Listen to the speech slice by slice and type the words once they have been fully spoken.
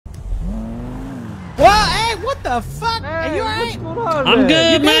What the fuck? Are you alright? I'm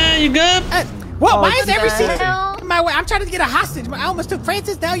good, man. You good? What? Why is every seat my way? I'm trying to get a hostage. I almost took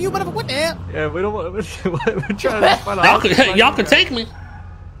Francis. Now you, motherfucker. What the hell? Yeah, we don't want. We're trying to find out. Y'all can take me.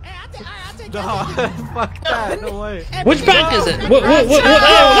 Hey, I'll take No, fuck that. No way. Which bank is it? Hold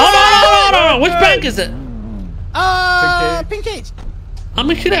on. Which bank is it? Pink Cage. I'll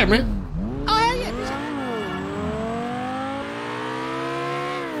meet you there, man. Oh, hell yeah.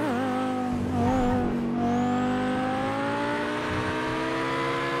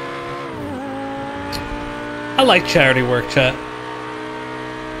 I like charity work, chat.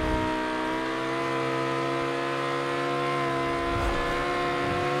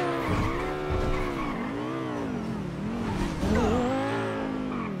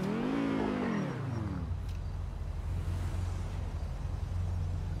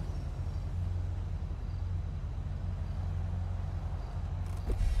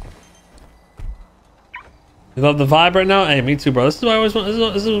 You love the vibe right now? Hey, me too, bro. This is what I always want. This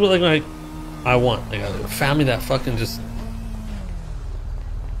is what like I want. Like a family that fucking just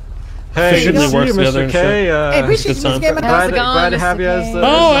efficiently works together. Mr. K. Hey, appreciate you, Mr. K. Glad to have you as the hey,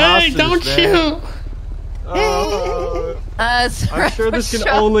 hostage, don't man. you? I'm sure this can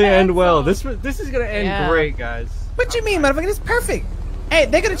only end well. This is gonna end great, guys. What you mean, motherfucker? This is perfect. Hey,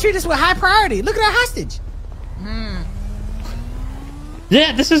 they're gonna treat us with high priority. Look at our hostage.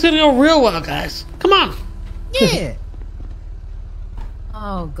 Yeah, this is gonna go real well, guys. Come on. Yeah.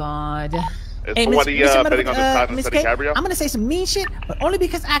 Oh God. Hey, Miss K, I'm gonna say some mean shit, but only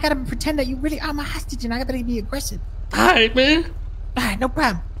because I gotta pretend that you really are my hostage and I gotta be aggressive. Alright, man. Alright, no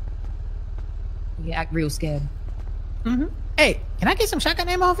problem. You act real scared. Hey, can I get some shotgun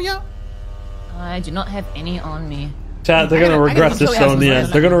ammo for y'all? I do not have any on me. Chat, they're gonna regret this though in the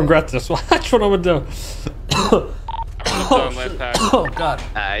end. They're gonna regret this. Watch what I'm gonna do. Oh God.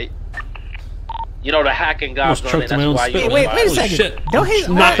 Alright. You know the hacking guys choked my own spit. Wait a second. Shit. Don't his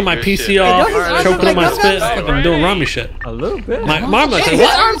knocking my PC off, choking on my spit, fucking doing rummy shit. A little bit. My mom like, his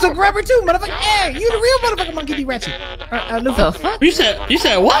what? arms look rubber too, motherfucker. Hey, you the real motherfucker monkey D. Ratchet. You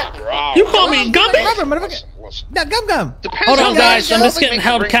said what? You call me Gumby? Rubber, motherfucker. No, Gum. Hold on, guys. I'm just getting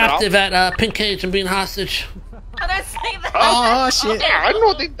held captive at Pink Cage and being hostage. Oh shit. Yeah, I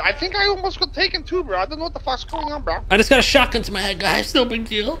know. I think I almost got taken too, bro. I don't know what the fuck's going on, bro. I just got a shotgun to my head, guys. No big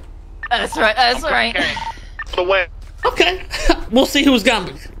deal. That's right. That's right. The way. Okay. We'll see who's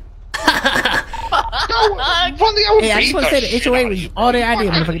Gumby. Hey, I just want to say the HOA was all their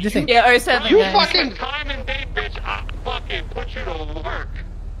idea, motherfucker. Just say. Yeah, 07. You guys. fucking. Time and date, bitch. I fucking put you to work.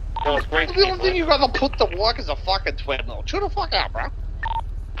 The only thing you gotta put to work is a fucking twin, though. Chill the fuck out, bro.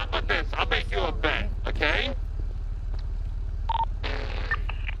 How about this? I'll make you a bet, okay?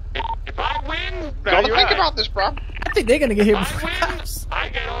 If I win, Gotta think about this, bro. I think they're gonna get here if before I win, cops. I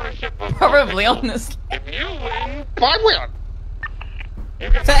get ownership of Probably honest. If you win, If I win.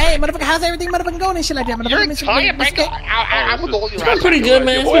 So hey, motherfucker, how's everything motherfucker going and shit like that, motherfucker? You're Miss entire Miss bank. K? I'm with all you. It's been pretty good,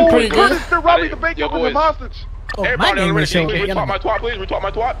 man. It's been pretty good. They're robbing the bank over the hostage. Oh, my name is show. Retweet my twat, please. Retweet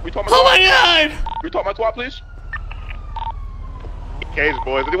my twat. Oh my God! Retweet my twat, please. Cage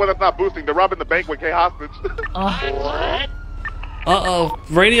boys. Anyone that's not boosting, they're robbing the bank with K hostage. what? Uh-oh.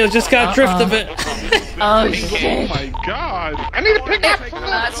 Radio just got drift of it. Oh shit. Oh my God. I need to pick up.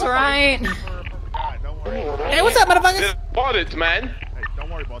 That's right. Hey, what's up, motherfuckers? Bought it, man. Hey,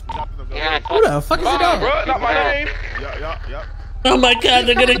 don't worry about it. Who the fuck is it Bro, doing? not my name. Yeah. Oh my God,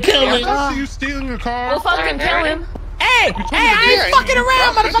 they're gonna kill me. I see you stealing a car. We'll fucking kill him. Hey, I ain't fucking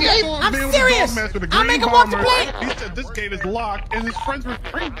around, motherfucker. I'm serious. I'll make him walk the plank. He said this gate is locked and his friends were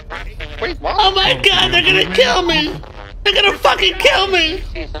free. Wait, what? Oh my God, they're gonna kill me. They're gonna fucking kill me.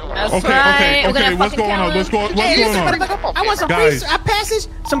 That's Okay, right. We're okay. gonna What's fucking going kill on? him. What's going Hey, listen, on? motherfucker. I want some Guys. free passage,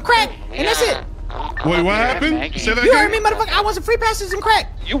 some crack, and that's it. Wait, what happened? Say that You heard me, again? motherfucker. I want some free passes and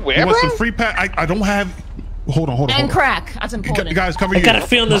crack. You where, You bro? want some free I don't have. Hold on. And crack. That's important. Guys, cover I you. got a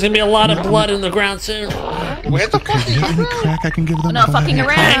feeling there's gonna be a lot of blood in the ground soon. Where the fuck Is there any crack I can give them? No fucking I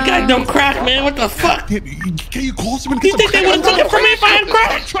around. ain't got no crack, man. What the fuck? Can you call someone? You think they wouldn't took it from me if I had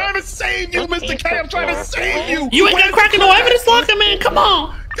crack? I'm trying to save you, Mr. K. I'm trying to save you. You ain't got crack in no evidence locker, man. Come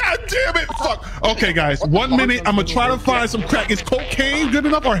on. God damn it! Fuck. Okay, guys. 1 minute. I'm gonna try to find some crack. Is cocaine good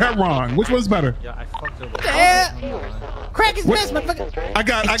enough or heroin? Which one's better? Yeah, I fucked up. Yeah. Crack is best, motherfucker. I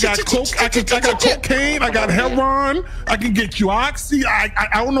got coke. I got cocaine. I got heroin. I can get you oxy. I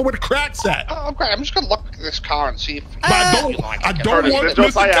don't know where the crack's at. Oh, okay, I'm just gonna look at this car and see if. But I don't want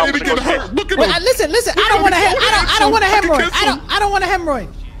Mr. K to get hurt. Look at him. Listen. I don't want a hemorrhoid. I don't want a hemorrhoid.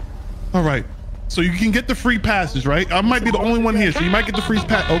 All right. So you can get the free passes, right? I might be the only one here, so you might get the free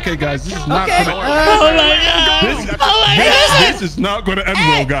pass. Okay, guys, this is not gonna. Oh my god! This is not gonna end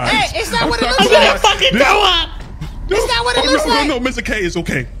well, guys. Hey, it's not what it looks I'm gonna like. fucking throw up! It's not what it looks like. No, Mr. K, it's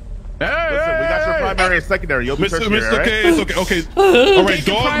okay. Listen, we got your primary and secondary. You'll be tertiary, Mr. right? K, it's okay. Okay. All right,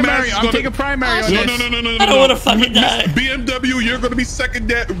 dog Primary. match. I'm taking primary on this. No. I don't want to fucking die. BMW, you're gonna be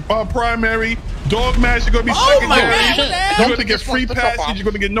primary. Dog match, you're gonna be Oh my secondary. God. You're gonna get free passes. You're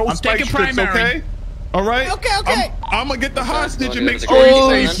gonna get no spike taking strips. primary. Okay. All right. Okay. I'm gonna get the hostage and make sure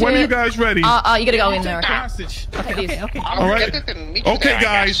he's safe. When are you guys ready? You gotta go in there, okay? Hostage. Okay. All right. Okay,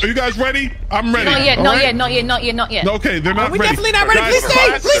 guys, are you guys ready? I'm ready. Not yet, all not right? yet, not yet, not yet, not yet. Okay, they're not We're ready. definitely not ready. Guys, Please stay.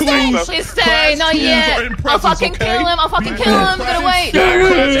 class Please stay. twos- Please stay, class not twos yet. are in I'll presence, fucking okay? kill him, I'll fucking kill him, I'm gonna wait.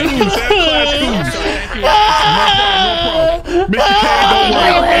 Mr. K, don't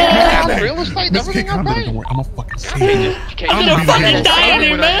worry. Real estate, Mr. K, everything calm down. okay? Don't worry. I'm gonna fucking save you. I'm gonna fucking die in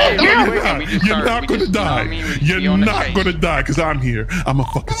here, man! You're not gonna die. You're not gonna die because I'm here. I'm gonna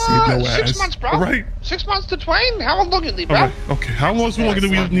fucking save your ass. 6 months, bro. All right. 6 months to Twain? How long you need, bro? All right. Okay. How much longer do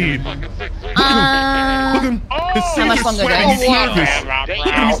we need? Look at him. His How seat much is longer, sweating. guys? He's nervous. Look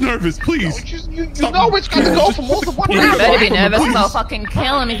at him. He's nervous. Please. You know it's gonna go for more than 1 You round. better be Please. nervous because I'll fucking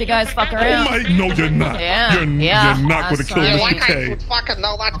kill him if you guys fuck Oh around. my! No, you're not. Yeah, You're yeah, not gonna that's kill right. Mr. Like I K. would fucking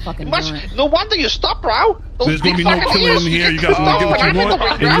know that. fucking You must, do it. no wonder you stopped, bro. Those There's gonna big be no fucking killing ears. in here. You guys gonna get what you want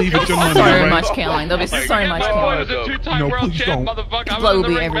and leave with your money, So all right? much killing. There'll be so much killing. No, please don't. Blood will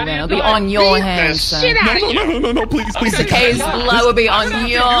be everywhere. It'll be on your Beat the hands, son. shit out of you. No, please. Mr. K's blood will be on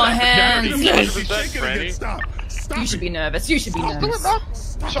your hands. Stop. You should be nervous. You should be Do it, nervous.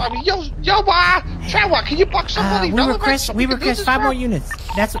 bro. So, I mean, yo, Trevor, can you book somebody? We request 5 more units.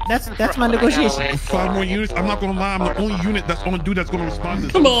 That's my negotiation. 5 more units. I'm not gonna lie. I'm the only unit that's gonna do that's gonna respond to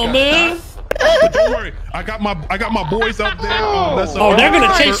this. Come on, man! But don't worry. I got my boys out there. That's They're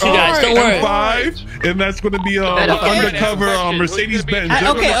gonna chase you guys. Don't worry. M5, and that's gonna be undercover Mercedes Benz.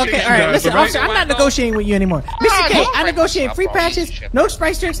 Okay, all right. Listen, officer, I'm not negotiating with you anymore. Mr. K, I negotiate free patches, no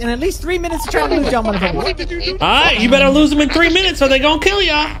spike strips, and at least 3 minutes to try to lose y'all motherfuckers. Alright, you better lose them in 3 minutes or they gonna kill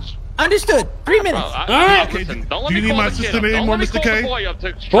ya! Understood. 3 minutes. Alright, Okay, do you need my assistant anymore, Mr. K?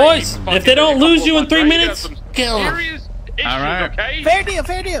 boys, if they don't lose you in 3 minutes, kill them. Alright. Fair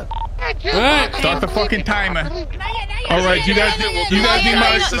deal. Alright. Start the fucking timer. All right, you guys need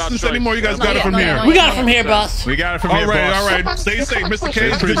my assistance anymore? You guys got it from here. We got it from here, boss. We got it from All here, right. boss. Stay safe, Mr. K.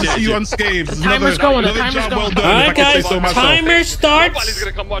 It's good to see you unscathed. It's Timer's going, another timer's job well going. done. if I Alright, can say guys, so myself. timer Nobody's starts.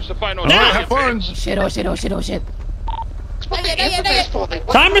 gonna come watch the final. All right, have fun. Shit, oh shit.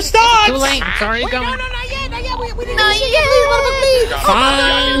 Timer starts. Too late. Sorry, going. No, not yet. We didn't please.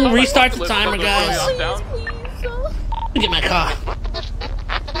 Fine, restart the timer, guys. Let me get my car.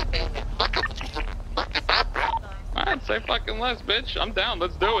 Alright, say fucking less, bitch. I'm down.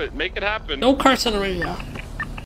 Let's do it. Make it happen. Don't curse on the radio.